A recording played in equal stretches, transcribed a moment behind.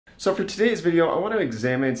So for today's video, I want to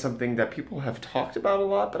examine something that people have talked about a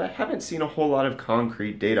lot, but I haven't seen a whole lot of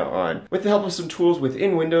concrete data on. With the help of some tools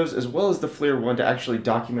within Windows, as well as the FLIR one to actually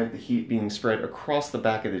document the heat being spread across the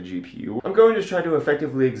back of the GPU, I'm going to try to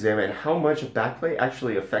effectively examine how much a backplate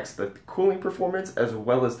actually affects the cooling performance as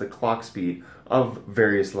well as the clock speed of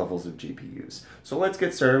various levels of GPUs. So let's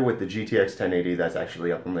get started with the GTX 1080 that's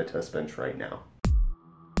actually up on the test bench right now.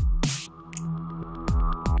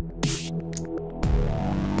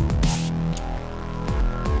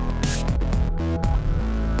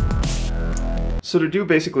 So to do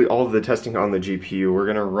basically all of the testing on the GPU, we're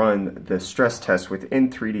going to run the stress test within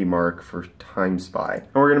 3D Mark for TimeSpy.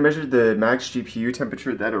 And we're going to measure the max GPU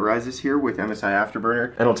temperature that arises here with MSI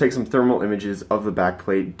Afterburner, and I'll take some thermal images of the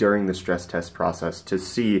backplate during the stress test process to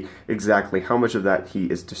see exactly how much of that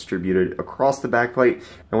heat is distributed across the backplate,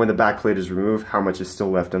 and when the backplate is removed, how much is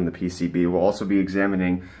still left on the PCB. We'll also be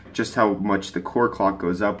examining just how much the core clock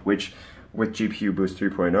goes up, which with GPU Boost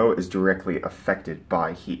 3.0 is directly affected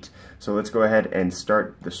by heat. So let's go ahead and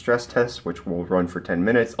start the stress test, which will run for 10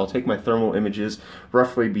 minutes. I'll take my thermal images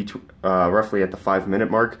roughly at the 5-minute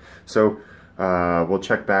mark. So we'll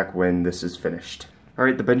check back when this is finished. All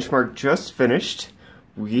right, the benchmark just finished.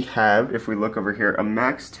 We have, if we look over here, a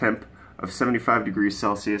max temp of 75 degrees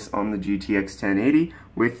Celsius on the GTX 1080,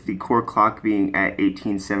 with the core clock being at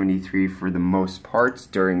 1873 for the most parts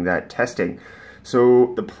during that testing.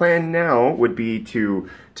 So the plan now would be to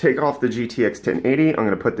take off the GTX 1080, I'm going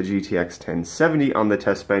to put the GTX 1070 on the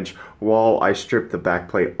test bench while I strip the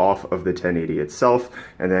backplate off of the 1080 itself,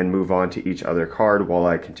 and then move on to each other card while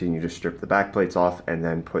I continue to strip the backplates off and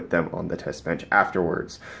then put them on the test bench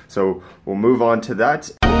afterwards. So we'll move on to that.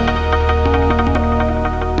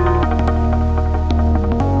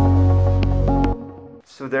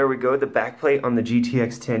 So there we go, the backplate on the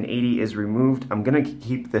GTX 1080 is removed. I'm going to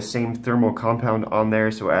keep the same thermal compound on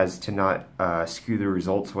there so as to not skew the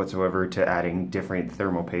results whatsoever to adding different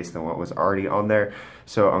thermal paste than what was already on there.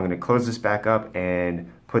 So I'm going to close this back up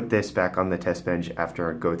and put this back on the test bench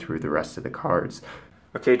after I go through the rest of the cards.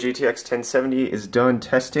 Okay, GTX 1070 is done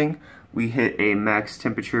testing. We hit a max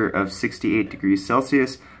temperature of 68 degrees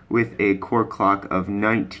Celsius with a core clock of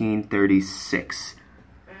 1936.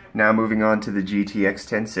 Now moving on to the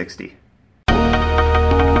GTX 1060.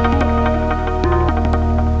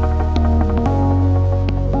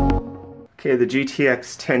 Okay, the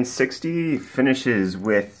GTX 1060 finishes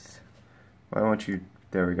with,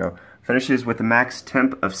 there we go, finishes with a max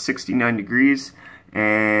temp of 69 degrees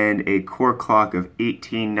and a core clock of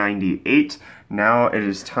 1898. Now it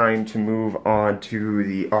is time to move on to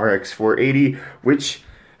the RX 480, which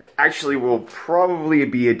actually will probably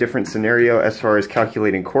be a different scenario as far as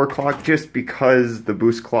calculating core clock, just because the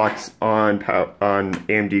boost clocks on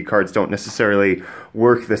AMD cards don't necessarily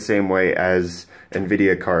work the same way as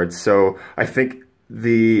NVIDIA cards. So I think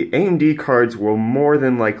the AMD cards will more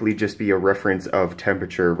than likely just be a reference of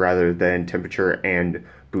temperature rather than temperature and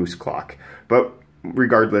boost clock. But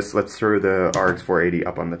regardless, let's throw the RX 480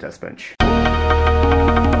 up on the test bench.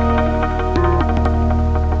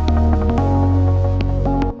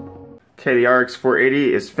 Okay, the RX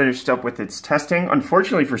 480 is finished up with its testing.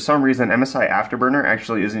 Unfortunately, for some reason, MSI Afterburner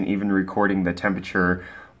actually isn't even recording the temperature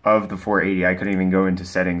of the 480. I couldn't even go into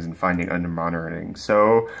settings and find it under monitoring.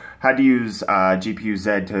 So, had to use GPU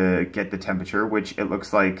Z to get the temperature, which it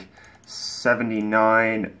looks like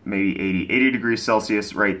 79, maybe 80 degrees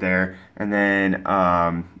Celsius right there, and then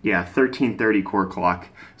yeah, 1330 core clock.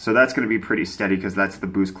 So that's going to be pretty steady because that's the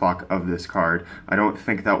boost clock of this card. I don't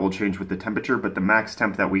think that will change with the temperature, but the max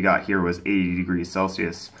temp that we got here was 80 degrees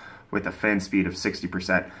Celsius with a fan speed of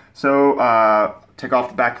 60%. So take off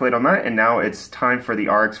the backplate on that, and now it's time for the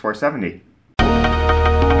RX 470.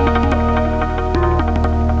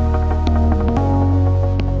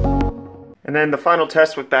 And then the final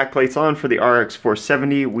test with backplates on for the RX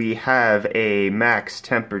 470, we have a max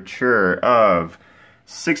temperature of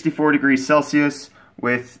 64 degrees Celsius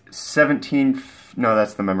with 17, no,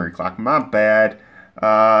 that's the memory clock, my bad.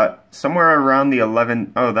 Somewhere around the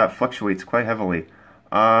 11, oh, that fluctuates quite heavily.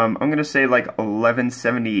 I'm going to say like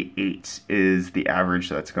 1178 is the average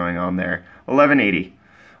that's going on there. 1180.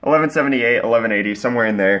 1178, 1180, somewhere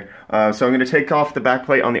in there. So I'm going to take off the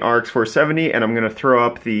backplate on the RX 470, and I'm going to throw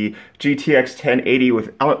up the GTX 1080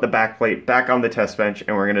 without the backplate back on the test bench,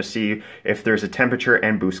 and we're going to see if there's a temperature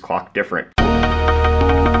and boost clock different.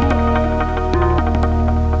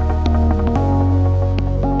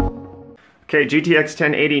 Okay, GTX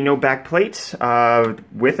 1080, no backplate.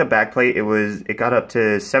 With a backplate, it got up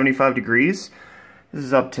to 75 degrees. This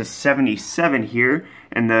is up to 77 here,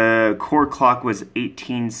 and the core clock was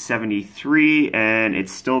 1873, and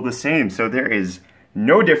it's still the same. So there is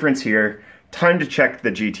No difference here. Time to check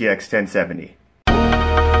the GTX 1070.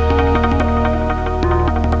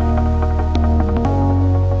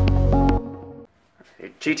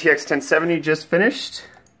 GTX 1070 just finished.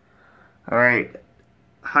 Alright,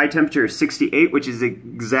 high temperature is 68, which is the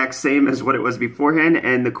exact same as what it was beforehand,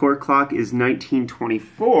 and the core clock is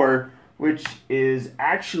 1924, which is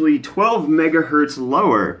actually 12 megahertz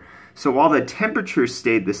lower. So while the temperature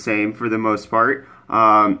stayed the same for the most part,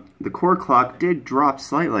 the core clock did drop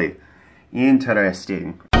slightly.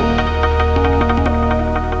 Interesting.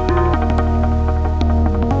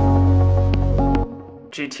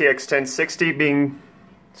 GTX 1060 being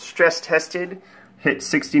stress tested, hit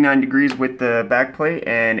 69 degrees with the backplate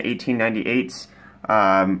and 1898's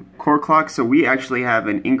core clock. So we actually have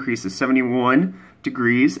an increase of 71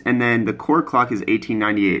 degrees, and then the core clock is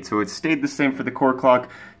 1898. So it stayed the same for the core clock.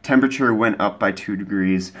 Temperature went up by 2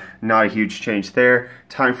 degrees. Not a huge change there.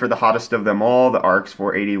 Time for the hottest of them all, the RX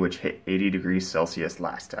 480, which hit 80 degrees Celsius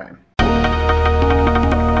last time.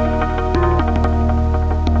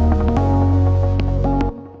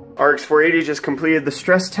 RX 480 just completed the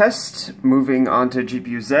stress test. Moving on to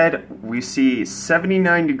GPU Z, we see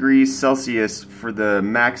 79 degrees Celsius for the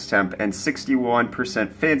max temp and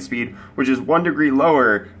 61% fan speed, which is 1 degree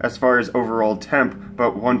lower as far as overall temp,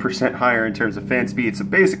 but 1% higher in terms of fan speed, so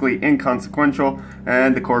basically inconsequential.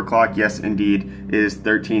 And the core clock, yes indeed, is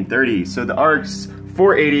 1330. So the RX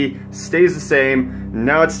 480 stays the same.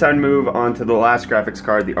 Now it's time to move on to the last graphics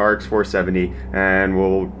card, the RX 470, and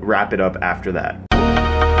we'll wrap it up after that.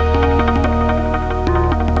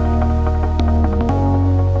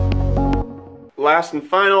 Last and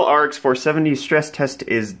final, RX 470 stress test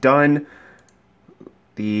is done.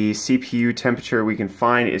 The CPU temperature we can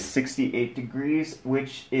find is 68 degrees,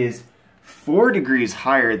 which is 4 degrees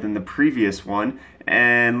higher than the previous one.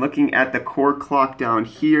 And looking at the core clock down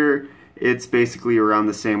here, it's basically around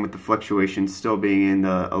the same, with the fluctuations still being in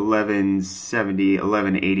the 1170,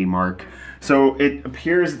 1180 mark. So it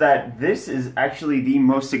appears that this is actually the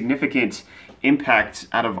most significant impact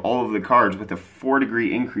out of all of the cards, with a 4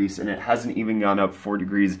 degree increase, and it hasn't even gone up 4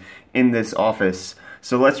 degrees in this office.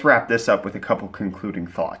 So let's wrap this up with a couple concluding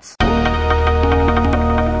thoughts.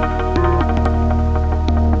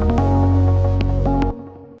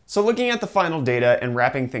 So looking at the final data and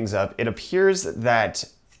wrapping things up, it appears that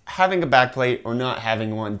having a backplate or not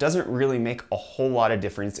having one doesn't really make a whole lot of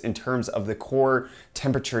difference in terms of the core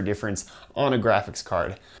temperature difference on a graphics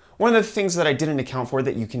card. One of the things that I didn't account for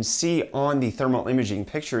that you can see on the thermal imaging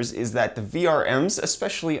pictures is that the VRMs,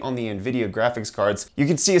 especially on the NVIDIA graphics cards, you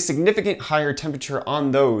can see a significant higher temperature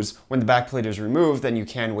on those when the backplate is removed than you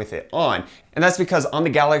can with it on. And that's because on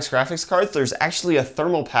the Galax graphics cards, there's actually a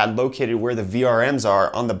thermal pad located where the VRMs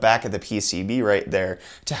are on the back of the PCB right there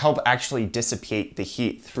to help actually dissipate the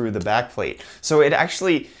heat through the backplate. So it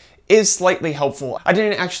actually is slightly helpful. I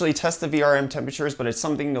didn't actually test the VRM temperatures, but it's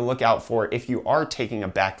something to look out for if you are taking a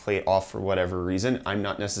backplate off for whatever reason. I'm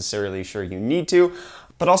not necessarily sure you need to,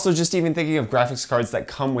 but also just even thinking of graphics cards that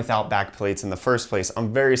come without backplates in the first place,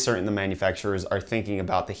 I'm very certain the manufacturers are thinking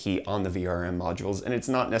about the heat on the VRM modules, and it's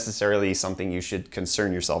not necessarily something you should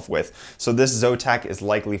concern yourself with. So this Zotac is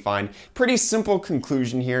likely fine. Pretty simple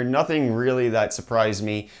conclusion here, nothing really that surprised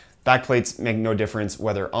me. Backplates make no difference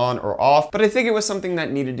whether on or off, but I think it was something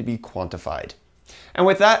that needed to be quantified. And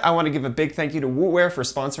with that, I want to give a big thank you to Wootware for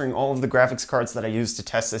sponsoring all of the graphics cards that I used to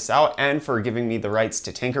test this out, and for giving me the rights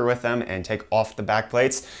to tinker with them and take off the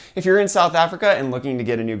backplates. If you're in South Africa and looking to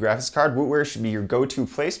get a new graphics card, Wootware should be your go-to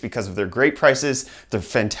place because of their great prices, their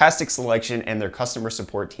fantastic selection, and their customer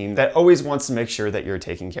support team that always wants to make sure that you're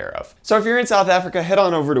taken care of. So if you're in South Africa, head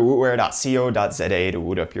on over to wootware.co.za to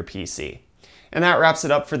woot up your PC. And that wraps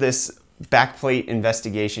it up for this backplate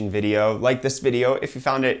investigation video. Like this video if you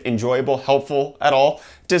found it enjoyable, helpful at all.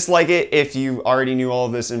 Dislike it if you already knew all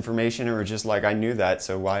of this information or just like, I knew that,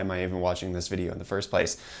 so why am I even watching this video in the first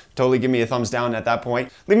place? Totally give me a thumbs down at that point.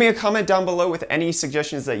 Leave me a comment down below with any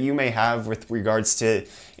suggestions that you may have with regards to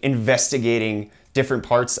investigating different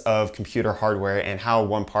parts of computer hardware and how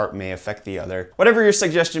one part may affect the other. Whatever your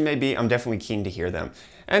suggestion may be, I'm definitely keen to hear them.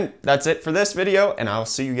 And that's it for this video, and I'll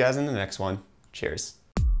see you guys in the next one. Cheers.